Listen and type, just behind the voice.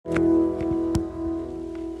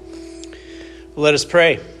Let us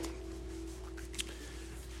pray.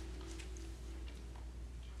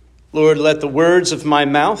 Lord, let the words of my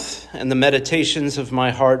mouth and the meditations of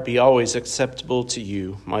my heart be always acceptable to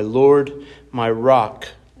you, my Lord, my rock,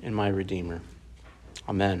 and my Redeemer.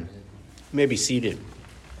 Amen. You may be seated.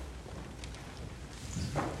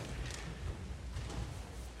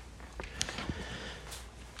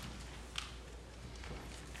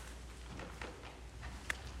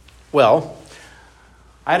 Well,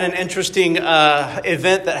 I had an interesting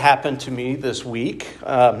event that happened to me this week.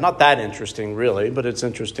 Not that interesting, really, but it's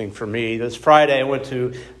interesting for me. This Friday, I went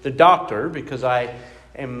to the doctor because I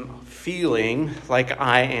am feeling like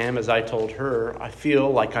I am, as I told her, I feel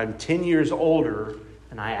like I'm 10 years older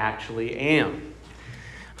than I actually am.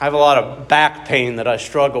 I have a lot of back pain that I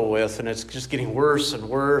struggle with, and it's just getting worse and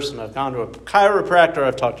worse. And I've gone to a chiropractor.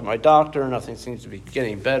 I've talked to my doctor. Nothing seems to be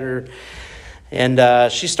getting better. And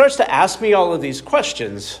she starts to ask me all of these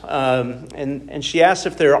questions. And she asked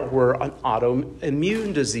if there were an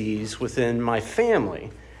autoimmune disease within my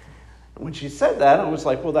family. When she said that, I was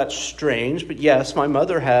like, well, that's strange. But yes, my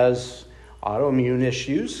mother has autoimmune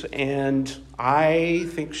issues. And I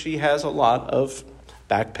think she has a lot of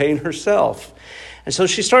back pain herself. And so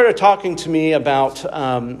she started talking to me about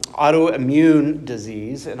autoimmune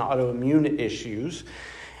disease and autoimmune issues.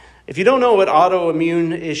 If you don't know what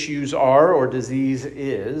autoimmune issues are or disease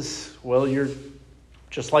is, well, you're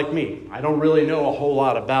just like me. I don't really know a whole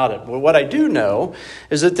lot about it. But what I do know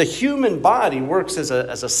is that the human body works as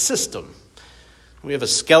a system. We have a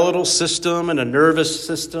skeletal system and a nervous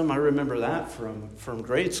system. I remember that from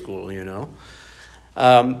grade school, you know.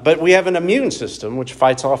 But we have an immune system which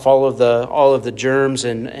fights off all of the germs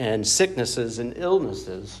and sicknesses and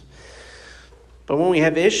illnesses. But when we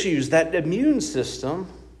have issues, that immune system,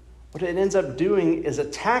 what it ends up doing is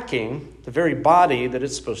attacking the very body that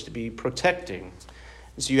it's supposed to be protecting.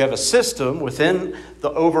 And so you have a system within the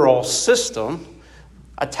overall system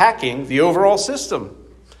attacking the overall system.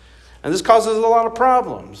 And this causes a lot of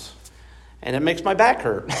problems. And it makes my back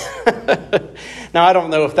hurt. Now, I don't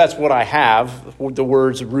know if that's what I have. The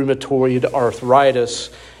words rheumatoid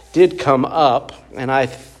arthritis did come up. And I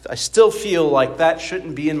still feel like that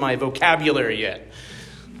shouldn't be in my vocabulary yet.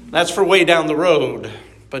 That's for way down the road.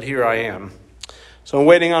 But here I am. So I'm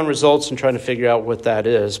waiting on results and trying to figure out what that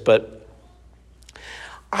is. But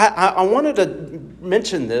I wanted to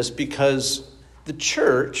mention this because the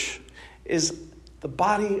church is the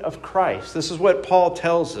body of Christ. This is what Paul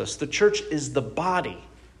tells us. The church is the body.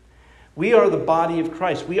 We are the body of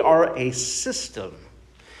Christ. We are a system.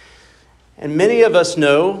 And many of us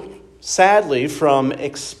know, sadly, from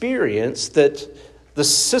experience, that the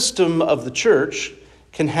system of the church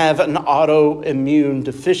can have an autoimmune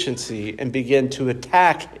deficiency and begin to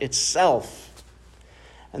attack itself.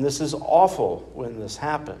 And this is awful when this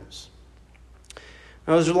happens.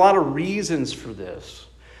 Now, there's a lot of reasons for this.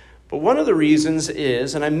 But one of the reasons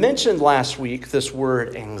is, and I mentioned last week this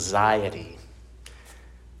word anxiety.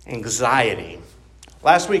 Anxiety.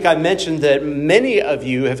 Last week I mentioned that many of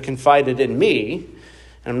you have confided in me,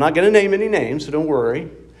 and I'm not going to name any names, so don't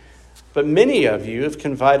worry. But many of you have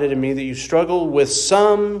confided in me that you struggle with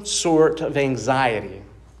some sort of anxiety.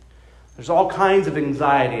 There's all kinds of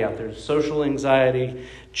anxiety out there. Social anxiety,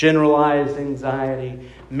 generalized anxiety,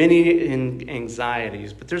 many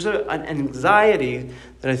anxieties. But there's an anxiety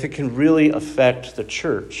that I think can really affect the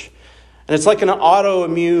church. And it's like an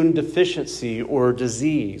autoimmune deficiency or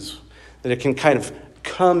disease, that it can kind of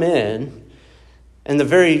come in, and the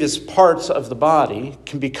various parts of the body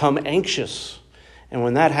can become anxious. And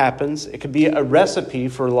when that happens, it could be a recipe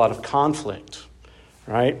for a lot of conflict,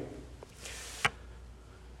 right?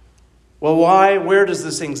 Well, why? Where does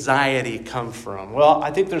this anxiety come from? Well,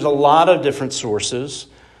 I think there's a lot of different sources.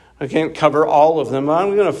 I can't cover all of them.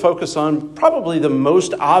 I'm going to focus on probably the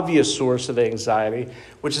most obvious source of anxiety,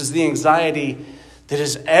 which is the anxiety that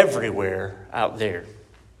is everywhere out there.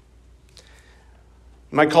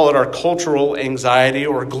 You might call it our cultural anxiety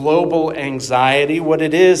or global anxiety. What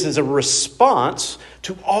it is a response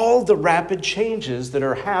to all the rapid changes that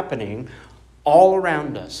are happening all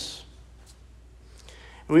around us.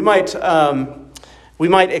 We might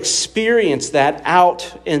experience that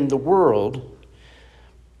out in the world.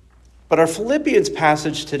 But our Philippians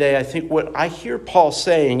passage today, I think what I hear Paul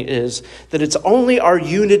saying is that it's only our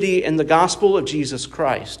unity in the gospel of Jesus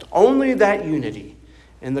Christ, only that unity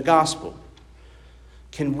in the gospel,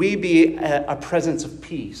 can we be a presence of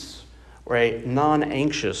peace or a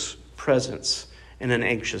non-anxious presence in an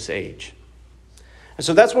anxious age. And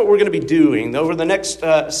so that's what we're going to be doing. Over the next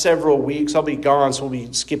several weeks, I'll be gone, so we'll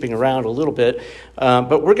be skipping around a little bit.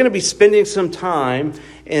 But we're going to be spending some time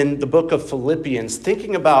in the book of Philippians,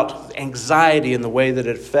 thinking about anxiety and the way that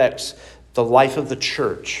it affects the life of the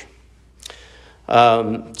church.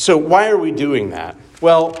 So why are we doing that?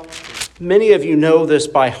 Well, many of you know this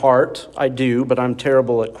by heart. I do, but I'm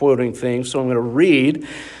terrible at quoting things, so I'm going to read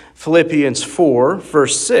Philippians 4,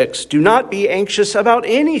 verse 6. Do not be anxious about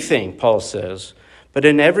anything, Paul says, but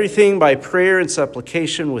in everything by prayer and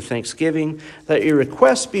supplication with thanksgiving, let your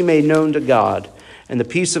requests be made known to God. And the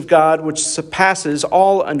peace of God, which surpasses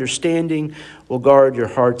all understanding, will guard your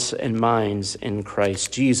hearts and minds in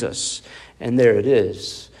Christ Jesus. And there it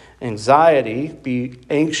is. Anxiety, be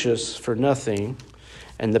anxious for nothing,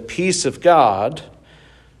 and the peace of God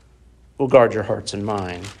will guard your hearts and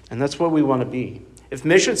mind. And that's what we want to be. If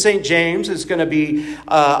Mission St. James is going to be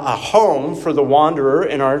a home for the wanderer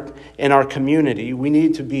in our community, we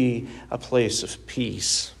need to be a place of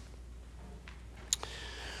peace.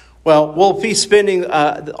 Well, we'll be spending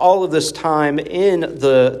all of this time in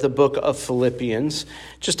the book of Philippians.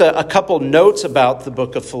 Just a couple notes about the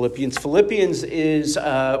book of Philippians. Philippians is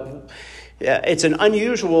it's an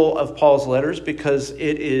unusual of Paul's letters because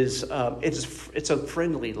it's a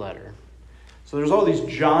friendly letter. So there's all these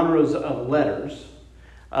genres of letters.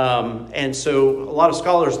 And so a lot of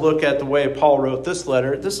scholars look at the way Paul wrote this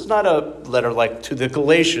letter. This is not a letter like to the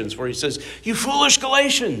Galatians where he says, "You foolish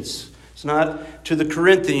Galatians." It's not to the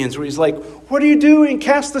Corinthians where he's like, "What are you doing?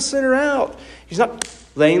 Cast the sinner out." He's not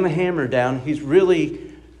laying the hammer down. He's really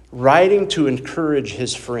writing to encourage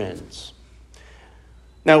his friends.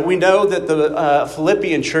 Now, we know that the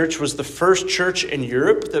Philippian church was the first church in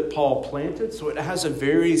Europe that Paul planted, so it has a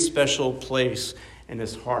very special place in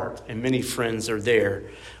his heart, and many friends are there.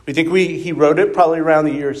 We think he wrote it probably around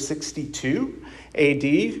the year 62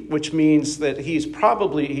 AD, which means that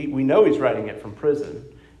we know he's writing it from prison.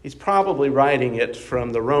 He's probably writing it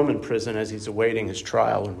from the Roman prison as he's awaiting his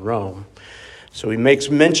trial in Rome. So he makes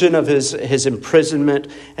mention of his imprisonment,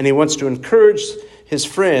 and he wants to encourage his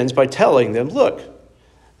friends by telling them, look,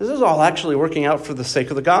 this is all actually working out for the sake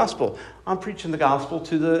of the gospel. I'm preaching the gospel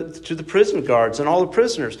to the prison guards and all the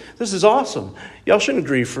prisoners. This is awesome. Y'all shouldn't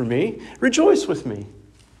grieve for me. Rejoice with me.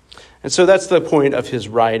 And so that's the point of his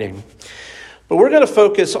writing. But we're going to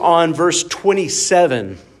focus on verse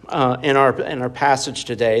 27 in our passage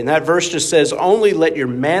today. And that verse just says, "Only let your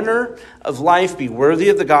manner of life be worthy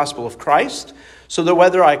of the gospel of Christ, so that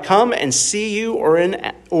whether I come and see you or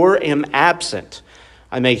am absent,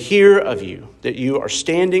 I may hear of you, that you are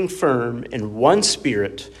standing firm in one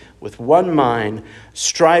spirit, with one mind,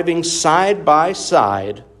 striving side by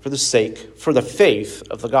side for the faith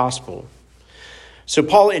of the gospel." So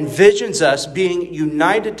Paul envisions us being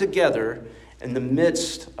united together in the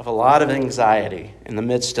midst of a lot of anxiety, in the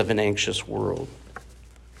midst of an anxious world.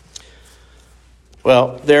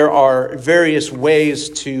 Well, there are various ways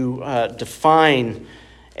to define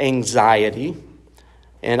anxiety,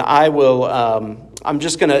 and I will. I'm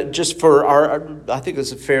just going to, I think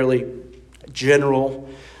this is fairly general.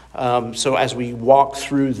 So as we walk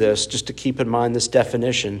through this, just to keep in mind this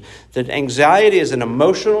definition, that anxiety is an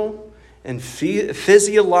emotional and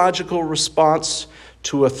physiological response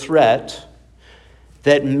to a threat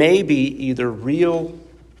that may be either real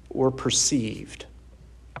or perceived.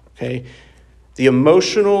 Okay? The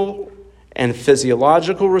emotional and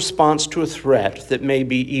physiological response to a threat that may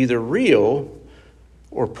be either real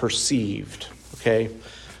or perceived. Okay?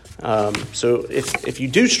 So if you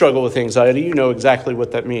do struggle with anxiety, you know exactly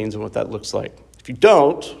what that means and what that looks like. If you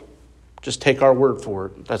don't, just take our word for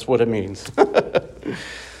it. That's what it means.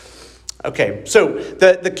 Okay, so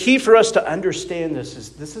the key for us to understand this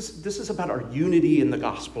is about our unity in the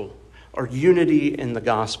gospel. Our unity in the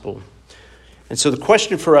gospel. And so the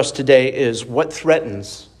question for us today is, what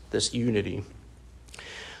threatens this unity?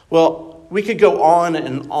 Well, we could go on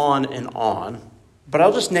and on and on, but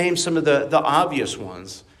I'll just name some of the obvious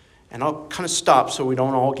ones. And I'll kind of stop so we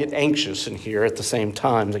don't all get anxious in here at the same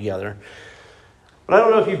time together. But I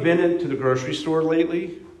don't know if you've been into the grocery store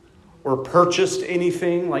lately or purchased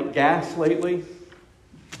anything like gas lately.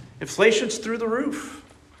 Inflation's through the roof.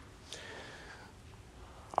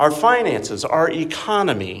 Our finances, our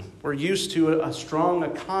economy, we're used to a strong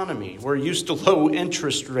economy. We're used to low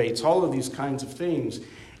interest rates, all of these kinds of things.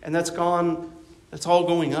 And that's all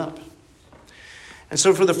going up. And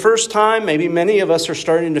so for the first time, maybe many of us are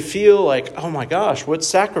starting to feel like, oh my gosh, what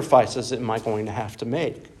sacrifices am I going to have to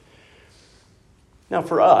make? Now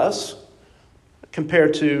for us,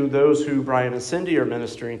 compared to those who Brian and Cindy are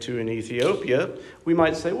ministering to in Ethiopia, we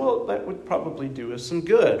might say, well, that would probably do us some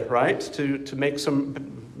good, right? To make some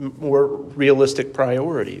more realistic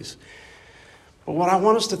priorities. But what I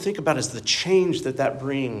want us to think about is the change that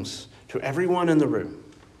brings to everyone in the room.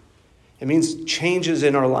 It means changes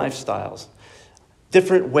in our lifestyles,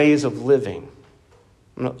 different ways of living.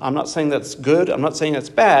 I'm not saying that's good. I'm not saying that's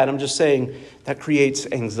bad. I'm just saying that creates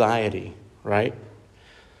anxiety, right?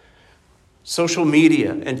 Social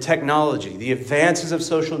media and technology, the advances of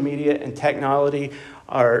social media and technology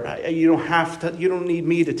you don't need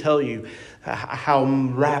me to tell you how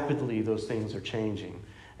rapidly those things are changing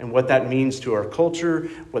and what that means to our culture,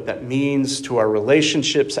 what that means to our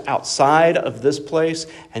relationships outside of this place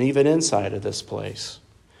and even inside of this place.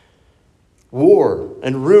 War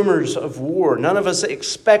and rumors of war. None of us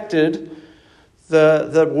expected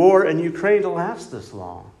the war in Ukraine to last this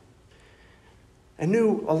long. And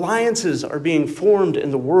new alliances are being formed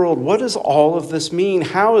in the world. What does all of this mean?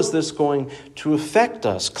 How is this going to affect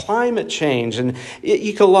us? Climate change and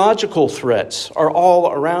ecological threats are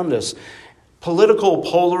all around us. Political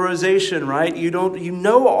polarization, right? You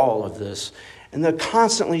know all of this. And the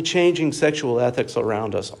constantly changing sexual ethics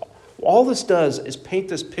around us. All this does is paint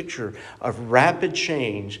this picture of rapid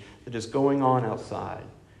change that is going on outside.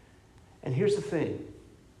 And here's the thing.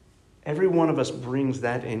 Every one of us brings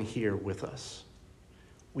that in here with us.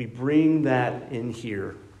 We bring that in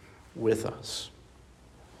here with us.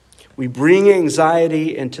 We bring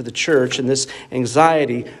anxiety into the church, and this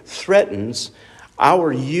anxiety threatens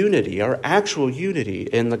our unity, our actual unity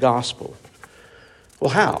in the gospel.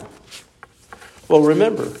 Well, how? Well,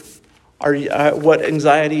 remember what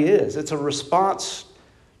anxiety is. It's a response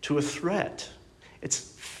to a threat. It's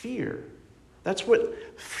fear. That's what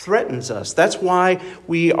threatens us. That's why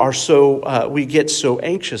we get so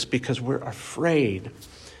anxious, because we're afraid.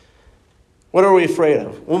 What are we afraid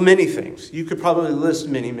of? Well, many things. You could probably list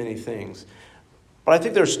many, many things. But I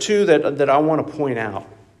think there's two that I want to point out.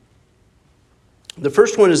 The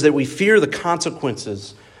first one is that we fear the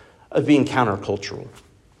consequences of being countercultural.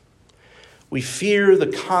 We fear the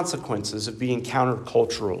consequences of being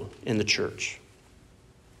countercultural in the church.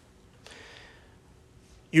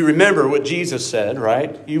 You remember what Jesus said,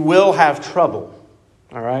 right? You will have trouble,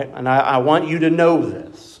 all right? And I want you to know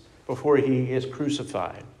this before he is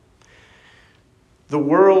crucified.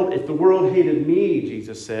 If the world hated me,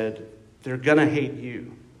 Jesus said, they're going to hate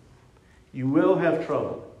you. You will have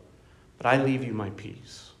trouble, but I leave you my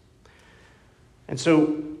peace. And so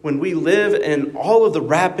when we live in all of the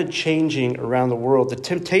rapid changing around the world, the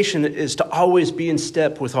temptation is to always be in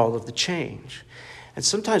step with all of the change. And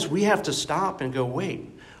sometimes we have to stop and go, wait,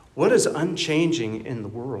 what is unchanging in the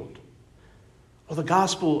world? Well, the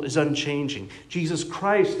gospel is unchanging. Jesus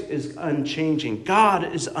Christ is unchanging.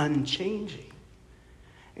 God is unchanging.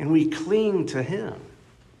 And we cling to him.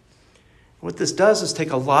 What this does is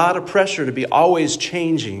take a lot of pressure to be always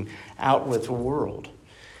changing out with the world.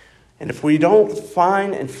 And if we don't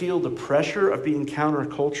find and feel the pressure of being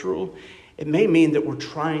countercultural, it may mean that we're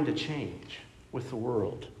trying to change with the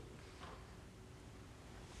world.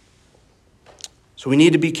 So we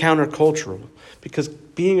need to be countercultural, because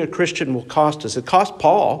being a Christian will cost us. It cost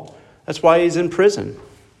Paul. That's why he's in prison.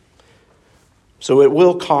 So it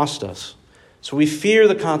will cost us. So we fear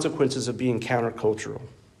the consequences of being countercultural.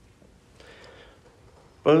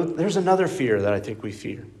 But there's another fear that I think we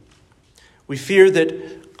fear. We fear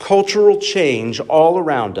that cultural change all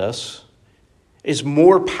around us is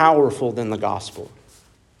more powerful than the gospel.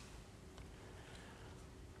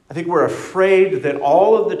 I think we're afraid that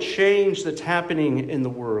all of the change that's happening in the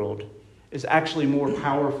world is actually more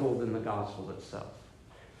powerful than the gospel itself.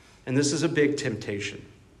 And this is a big temptation.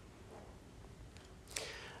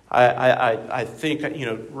 I think,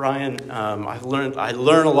 Ryan, I learn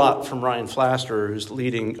a lot from Ryan Flaster, who's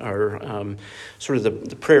leading our sort of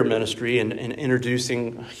the prayer ministry and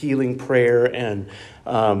introducing healing prayer and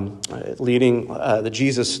leading the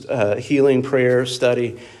Jesus healing prayer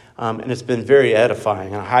study. And it's been very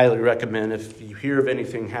edifying. I highly recommend, if you hear of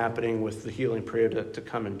anything happening with the healing prayer, to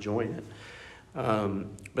come and join it.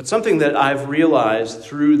 But something that I've realized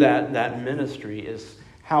through that ministry is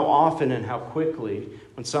how often and how quickly,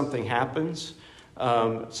 when something happens,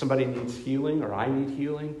 somebody needs healing or I need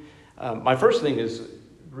healing, my first thing is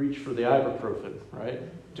reach for the ibuprofen, right?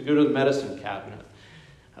 To go to the medicine cabinet.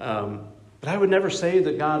 But I would never say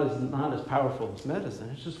that God is not as powerful as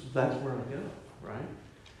medicine. It's just that's where I go,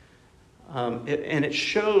 right? And it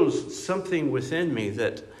shows something within me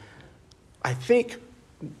that I think,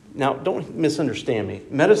 now don't misunderstand me.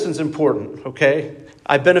 Medicine's important, okay?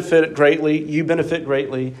 I benefit greatly. You benefit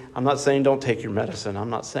greatly. I'm not saying don't take your medicine. I'm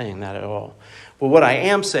not saying that at all. But what I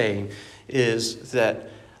am saying is that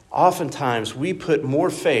oftentimes we put more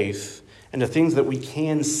faith into things that we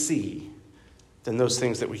can see than those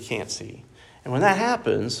things that we can't see. And when that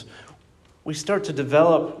happens, we start to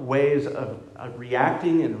develop ways of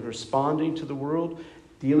reacting and responding to the world,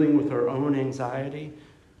 dealing with our own anxiety,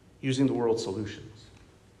 using the world's solutions.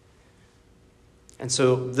 And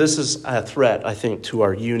so this is a threat, I think, to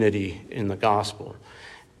our unity in the gospel.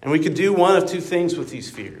 And we could do one of two things with these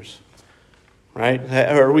fears, right?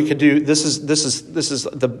 Or we could do this is the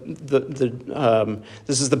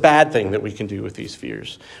bad thing that we can do with these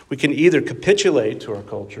fears. We can either capitulate to our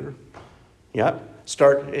culture,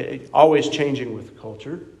 start always changing with the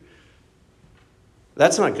culture.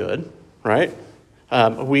 That's not good, right?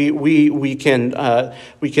 We can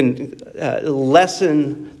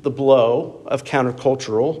lessen the blow of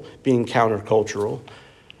being countercultural,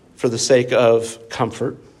 for the sake of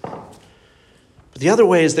comfort. But the other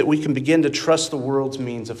way is that we can begin to trust the world's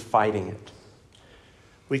means of fighting it.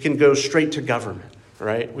 We can go straight to government,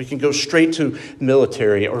 right? We can go straight to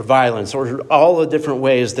military or violence or all the different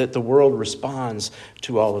ways that the world responds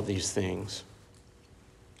to all of these things.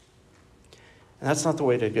 And that's not the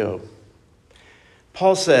way to go.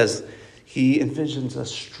 Paul says he envisions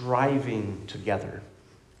us striving together.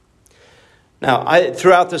 Now,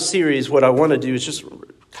 throughout this series, what I want to do is just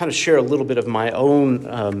kind of share a little bit of my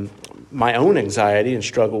own anxiety and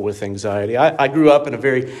struggle with anxiety. I grew up in a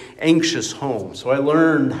very anxious home, so I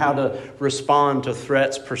learned how to respond to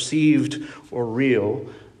threats, perceived or real,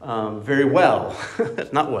 very well.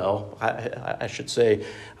 Not well, I should say.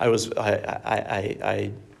 I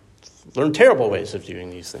learned terrible ways of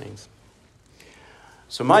doing these things.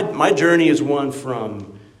 So my journey is one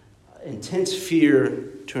from intense fear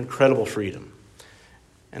to incredible freedom.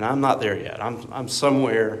 And I'm not there yet. I'm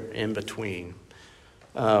somewhere in between.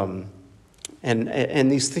 And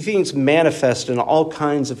these things manifest in all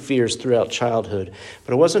kinds of fears throughout childhood.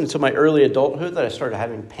 But it wasn't until my early adulthood that I started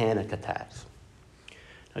having panic attacks.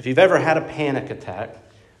 Now, if you've ever had a panic attack,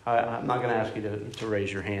 I'm not going to ask you to raise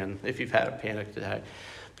your hand if you've had a panic attack.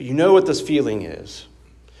 But you know what this feeling is.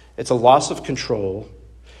 It's a loss of control.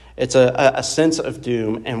 It's a sense of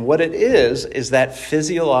doom. And what it is that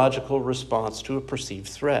physiological response to a perceived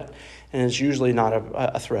threat. And it's usually not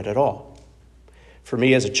a threat at all. For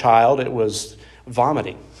me as a child, it was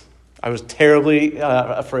vomiting. I was terribly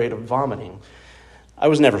afraid of vomiting. I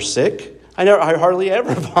was never sick. I hardly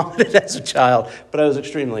ever vomited as a child, but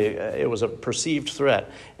it was a perceived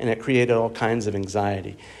threat, and it created all kinds of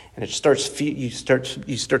anxiety. And you start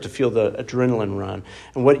to feel the adrenaline run.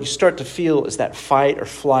 And what you start to feel is that fight or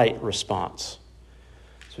flight response.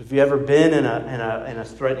 So if you've ever been in a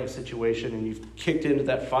threatening situation and you've kicked into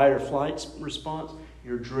that fight or flight response,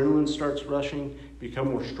 your adrenaline starts rushing,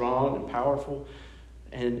 become more strong and powerful,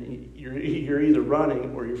 and you're either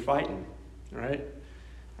running or you're fighting, right?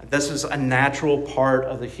 This is a natural part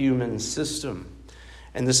of the human system.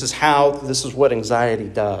 And this is what anxiety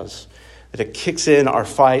does. That it kicks in our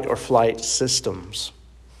fight or flight systems.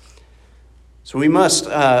 So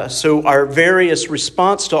so our various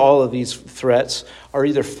response to all of these threats are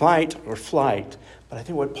either fight or flight. But I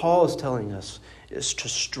think what Paul is telling us is to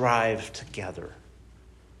strive together.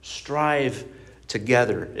 Strive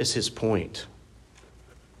together is his point.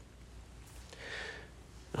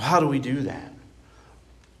 How do we do that?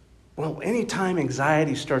 Well, anytime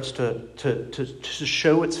anxiety starts to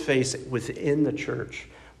show its face within the church,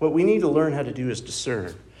 what we need to learn how to do is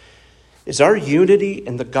discern. Is our unity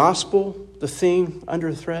in the gospel the thing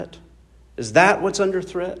under threat? Is that what's under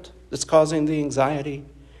threat that's causing the anxiety?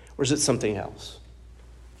 Or is it something else?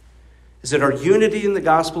 Is it our unity in the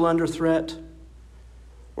gospel under threat?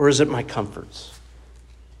 Or is it my comforts?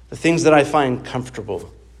 The things that I find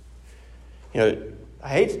comfortable. I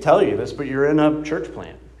hate to tell you this, but you're in a church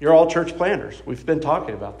plant. You're all church planters. We've been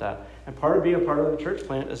talking about that. And part of being a part of the church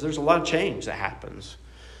plant is there's a lot of change that happens.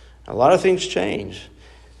 A lot of things change.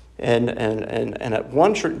 And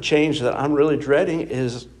one change that I'm really dreading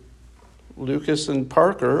is Lucas and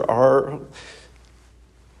Parker are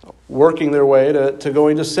working their way to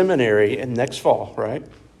going to seminary in next fall, right?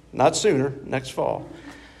 Not sooner, next fall.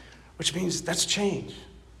 Which means that's change.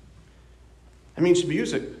 That means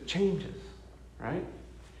music changes, right?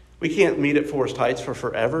 We can't meet at Forest Heights for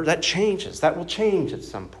forever. That changes. That will change at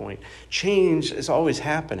some point. Change is always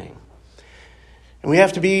happening. And we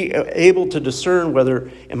have to be able to discern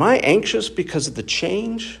whether, am I anxious because of the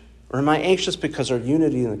change, or am I anxious because our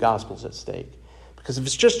unity in the gospel is at stake? Because if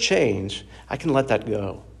it's just change, I can let that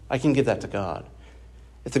go. I can give that to God.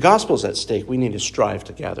 If the gospel is at stake, we need to strive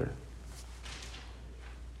together.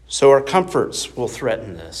 So our comforts will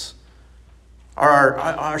threaten this.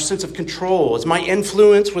 our sense of control? Is my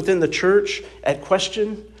influence within the church at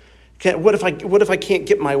question? What if I can't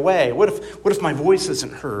get my way? What if my voice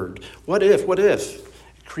isn't heard? What if?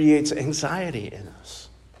 It creates anxiety in us.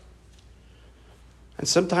 And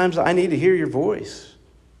sometimes I need to hear your voice.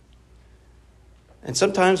 And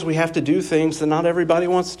sometimes we have to do things that not everybody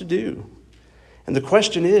wants to do. And the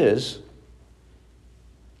question is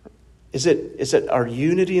it our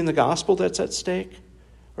unity in the gospel that's at stake?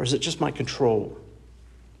 Or is it just my control?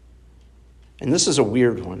 And this is a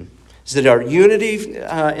weird one. Is it our unity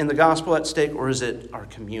in the gospel at stake, or is it our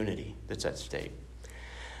community that's at stake?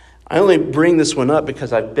 I only bring this one up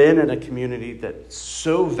because I've been in a community that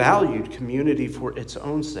so valued community for its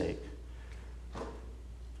own sake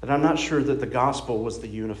that I'm not sure that the gospel was the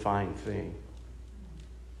unifying thing.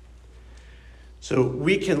 So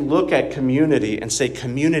we can look at community and say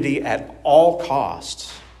community at all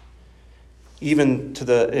costs, even to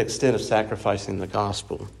the extent of sacrificing the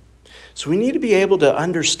gospel. So we need to be able to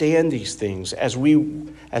understand these things as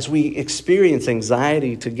we experience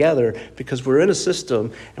anxiety together, because we're in a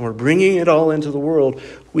system and we're bringing it all into the world.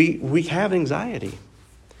 We have anxiety.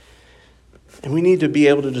 And we need to be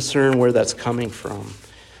able to discern where that's coming from.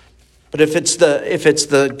 But if it's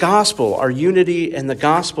the gospel, our unity and the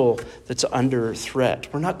gospel that's under threat,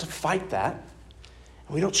 we're not to fight that.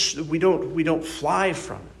 We don't fly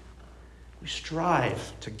from it. We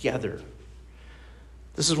strive together.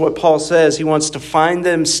 This is what Paul says. He wants to find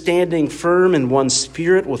them standing firm in one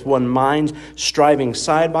spirit, with one mind, striving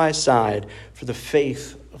side by side for the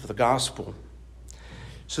faith of the gospel.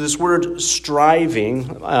 So this word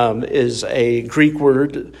striving is a Greek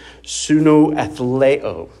word,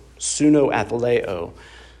 sunoathleo. Sunoathleo.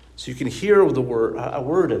 So you can hear a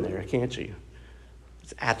word in there, can't you?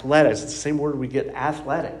 It's athletics. It's the same word we get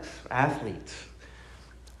athletics, athletes.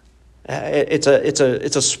 It's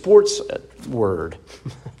a sports word.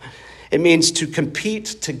 It means to compete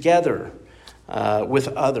together with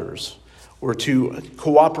others, or to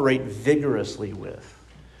cooperate vigorously with.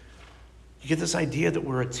 You get this idea that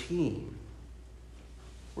we're a team.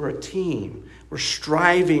 We're a team. We're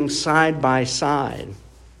striving side by side.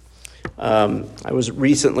 I was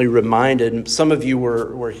recently reminded, some of you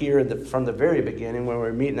were here from the very beginning when we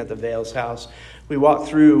were meeting at the Vale's house. We walked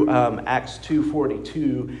through Acts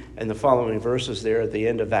 2:42 and the following verses there at the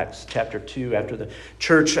end of Acts chapter 2,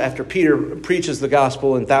 after Peter preaches the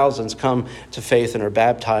gospel and thousands come to faith and are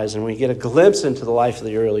baptized, and we get a glimpse into the life of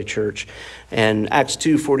the early church. And Acts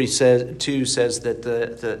 2:42 says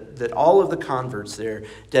that all of the converts there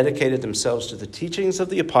dedicated themselves to the teachings of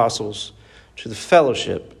the apostles, to the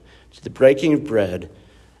fellowship, to the breaking of bread,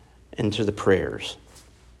 and to the prayers.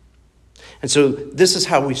 And so this is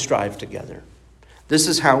how we strive together. This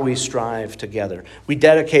is how we strive together. We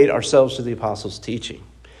dedicate ourselves to the apostles' teaching.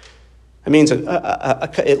 It means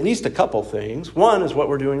at least a couple things. One is what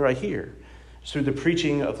we're doing right here. It's through the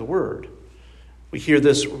preaching of the word. We hear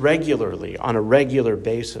this regularly, on a regular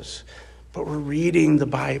basis. But we're reading the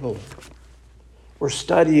Bible. We're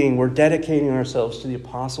studying, we're dedicating ourselves to the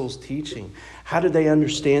apostles' teaching. How did they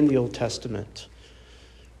understand the Old Testament?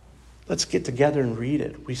 Let's get together and read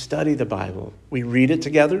it. We study the Bible. We read it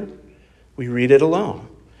together. We read it alone.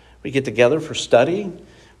 We get together for study.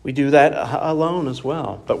 We do that alone as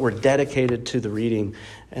well. But we're dedicated to the reading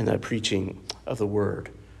and the preaching of the word.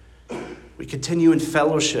 We continue in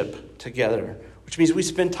fellowship together, which means we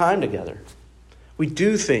spend time together. We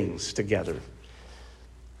do things together.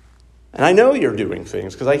 And I know you're doing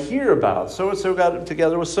things because I hear about so-and-so got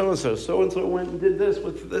together with so-and-so. So-and-so went and did this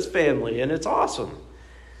with this family, and it's awesome.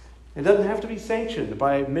 It doesn't have to be sanctioned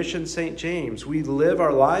by Mission St. James. We live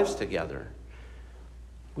our lives together.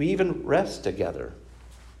 We even rest together.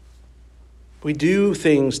 We do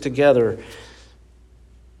things together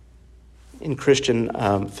in Christian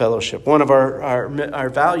fellowship. One of our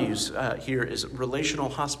values here is relational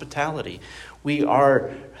hospitality. We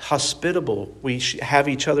are hospitable. We have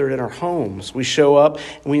each other in our homes. We show up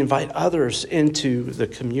and we invite others into the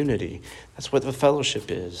community. That's what the fellowship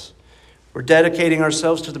is. We're dedicating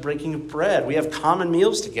ourselves to the breaking of bread. We have common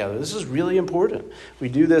meals together. This is really important. We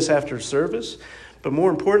do this after service, but more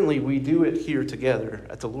importantly, we do it here together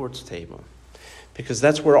at the Lord's table, because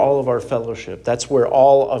that's where all of our fellowship, that's where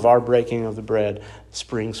all of our breaking of the bread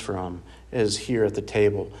springs from, is here at the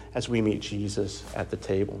table as we meet Jesus at the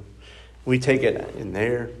table. We take it in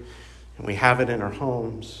there and we have it in our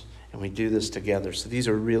homes and we do this together. So these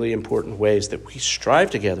are really important ways that we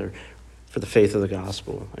strive together for the faith of the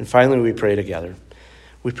gospel. And finally, we pray together.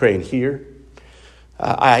 We pray in here.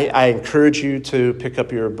 I encourage you to pick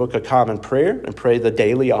up your Book of Common Prayer and pray the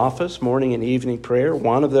daily office, morning and evening prayer,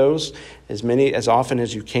 one of those as often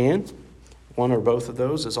as you can. one or both of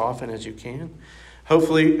those as often as you can.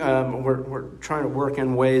 Hopefully, we're trying to work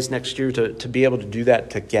in ways next year to be able to do that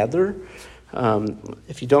together.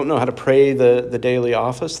 If you don't know how to pray the daily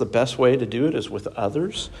office, the best way to do it is with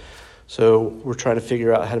others. So we're trying to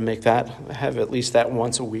figure out how to make that, have at least that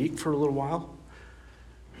once a week for a little while.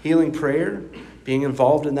 Healing prayer, being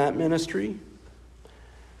involved in that ministry,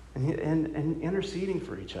 and interceding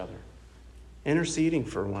for each other. Interceding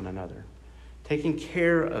for one another. Taking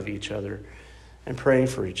care of each other and praying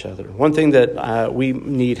for each other. One thing that we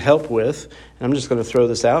need help with, and I'm just going to throw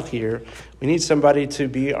this out here, we need somebody to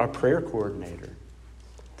be our prayer coordinator.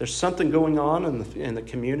 There's something going on in the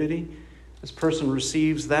community. This person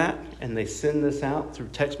receives that, and they send this out through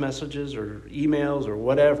text messages or emails or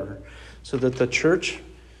whatever, so that the church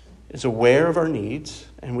is aware of our needs,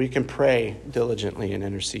 and we can pray diligently and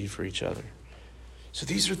intercede for each other. So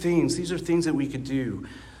these are things that we could do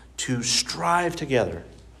to strive together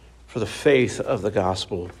for the faith of the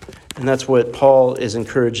gospel. And that's what Paul is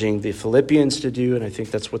encouraging the Philippians to do, and I think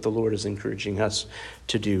that's what the Lord is encouraging us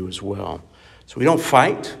to do as well. So we don't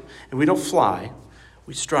fight, and we don't fly.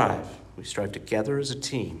 We strive. We strive together as a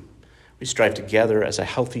team. We strive together as a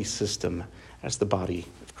healthy system, as the body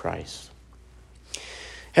of Christ.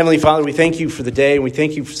 Heavenly Father, we thank you for the day, and we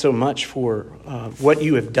thank you so much for what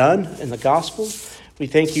you have done in the gospel. We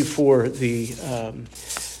thank you for the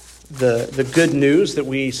good news that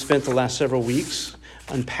we spent the last several weeks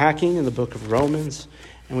unpacking in the book of Romans.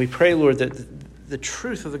 And we pray, Lord, that the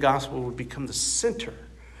truth of the gospel would become the center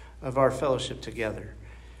of our fellowship together.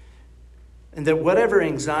 And that whatever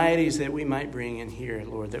anxieties that we might bring in here,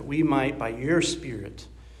 Lord, that we might, by your Spirit,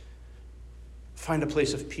 find a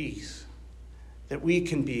place of peace. That we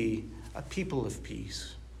can be a people of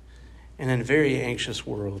peace in a very anxious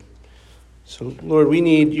world. So, Lord, we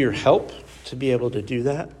need your help to be able to do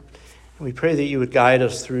that. And we pray that you would guide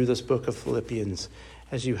us through this book of Philippians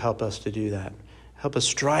as you help us to do that. Help us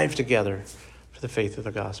strive together for the faith of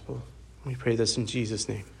the gospel. We pray this in Jesus'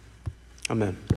 name. Amen.